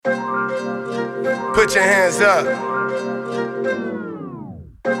Put your hands up.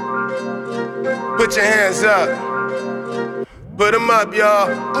 Put your hands up. Put them up, y'all.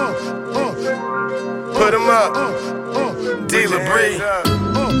 Put them up. DLabrie.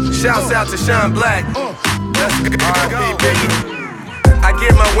 Shouts out to Sean Black. That's good. I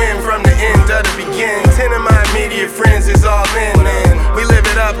get my win from the end of the beginning. 10 of my immediate friends is all in, man. We live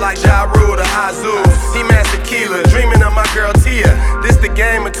it up like Ja Rule to Azul. He Master Keeler, dreaming of my girl Tia. This the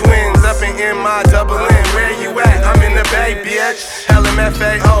game of twins, up in my double N. Where you at? I'm in the Bay, bitch.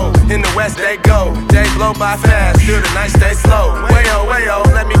 LMFAO, in the West they go. Day blow by fast, still the night stay slow. Wayo,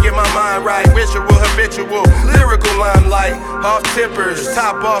 let me get my mind right. Ritual, habitual, lyrical limelight. Off tippers,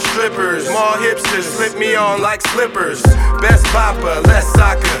 top off strippers. More hipsters, slip me on like slippers. Best bopper, less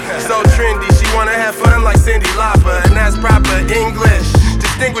soccer. So trendy, she wanna have fun like Cindy Lauper. And that's proper English.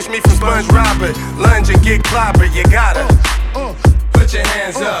 Distinguish me from Sponge Robert. Lunge and get clobbered, you gotta put your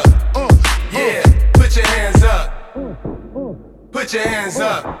hands up. Yeah, put your hands up. Put your hands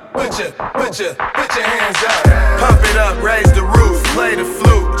up. Put your hands up. Pump it up, raise the roof, play the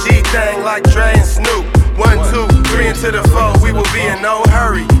flute. G-thing like Dre and Snoop. 1, 2, 3 into the 4, we will be in no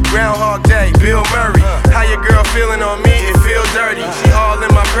hurry. Groundhog Day, Bill Murray. How your girl feeling on me? It feel dirty. She all in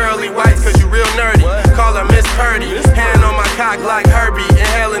my pearly whites cause you real nerdy. Call her Miss Purdy. Hand on my cock like Herbie.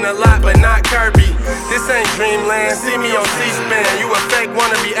 Inhaling a lot but not Kirby. This ain't dreamland, see me on C-SPAN. You a fake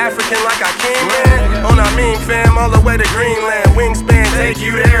wannabe African like I can, man. On our mean fam, all the way to Greenland. Wingspan, take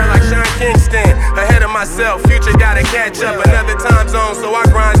you there like Sean Kingston. Ahead of myself, future gotta catch up. Another time zone, so our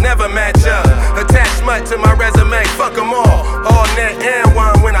grinds never match up. Attach smut to my resume, fuck them all. All net and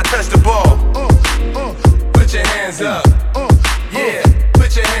one when I touch the ball. Put your hands up. Yeah,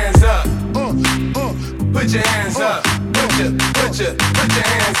 put your hands up. Put your hands up. Put your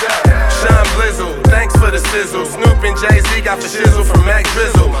hands up. Sean Blizzle, thanks for the sizzle. Snoop and Jay-Z got the shizzle from Mac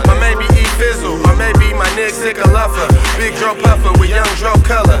Drizzle. Or maybe E Fizzle, or maybe my Nick Sicker Lover. Big Dro Puffer with young Dro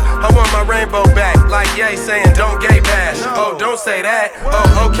Color. I want my rainbow back, like Ye saying don't gay bash. Oh, don't say that.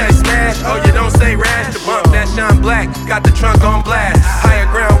 Oh, okay, smash. Oh, you don't say rash. To bump that Sean Black, got the trunk on blast. Higher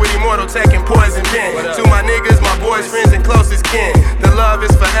ground with Immortal taking poison pen. To my niggas, my boys, friends, and closest kin. The love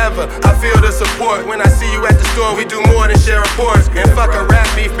is forever. I feel the support. When I see you at the store, we do more than share reports. And fuck a rap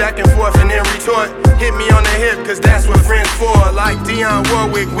beef back and forth and then retort. Hit me on the hip, cause that's what friends for. Like Dionne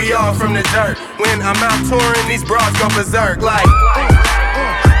Warwick, we all from the dirt. When I'm out touring, these broads go berserk. Like,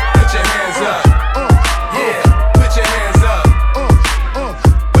 put your hands up. Yeah, put your hands up.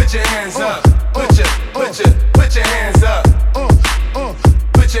 Put your hands up. Put your hands up.